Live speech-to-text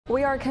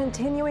We are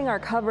continuing our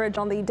coverage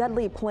on the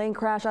deadly plane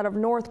crash out of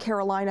North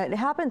Carolina. It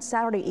happened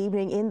Saturday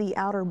evening in the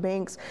Outer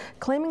Banks,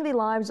 claiming the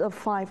lives of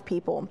 5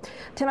 people.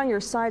 10 on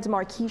your side's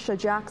Markeisha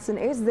Jackson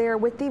is there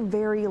with the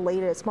very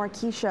latest.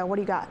 Markeisha, what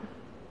do you got?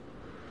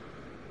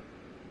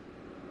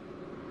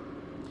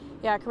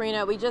 Yeah,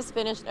 Karina, we just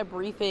finished a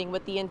briefing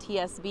with the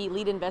NTSB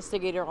lead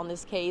investigator on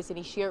this case, and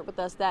he shared with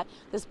us that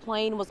this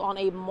plane was on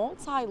a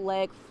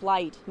multi-leg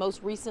flight,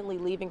 most recently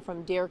leaving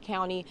from Dare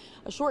County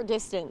a short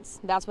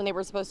distance. That's when they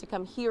were supposed to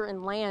come here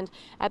and land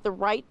at the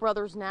Wright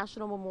Brothers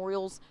National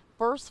Memorial's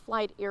first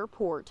flight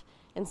airport.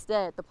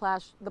 Instead,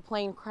 the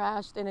plane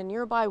crashed in a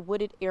nearby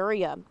wooded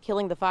area,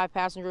 killing the 5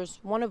 passengers,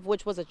 one of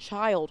which was a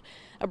child.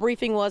 A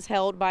briefing was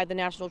held by the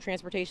National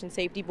Transportation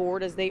Safety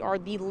Board as they are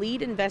the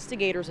lead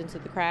investigators into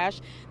the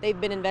crash.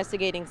 They've been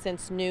investigating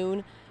since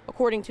noon.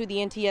 According to the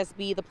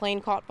NTSB, the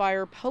plane caught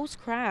fire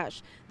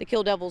post-crash. The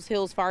Kill Devils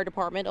Hills Fire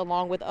Department,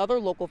 along with other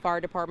local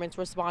fire departments,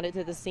 responded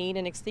to the scene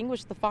and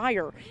extinguished the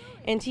fire.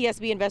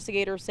 NTSB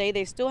investigators say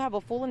they still have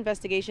a full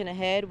investigation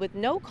ahead with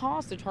no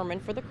cause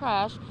determined for the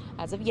crash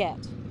as of yet.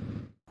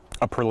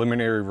 A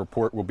preliminary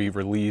report will be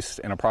released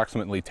in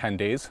approximately 10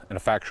 days, and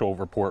a factual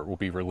report will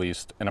be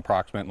released in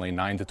approximately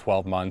 9 to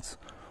 12 months,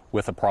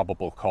 with a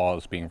probable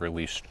cause being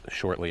released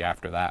shortly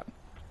after that.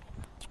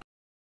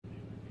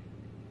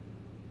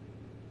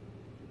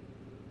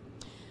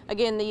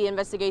 Again, the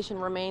investigation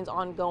remains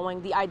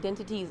ongoing. The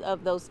identities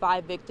of those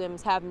 5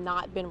 victims have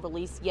not been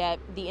released yet.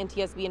 The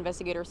NTSB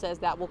investigator says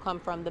that will come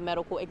from the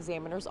medical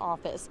examiner's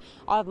office.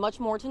 I'll have much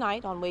more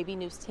tonight on Wavy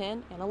News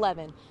 10 and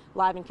 11.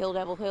 Live in Kill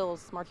Devil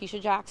Hills,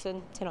 Markeisha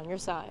Jackson, 10 on your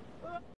side.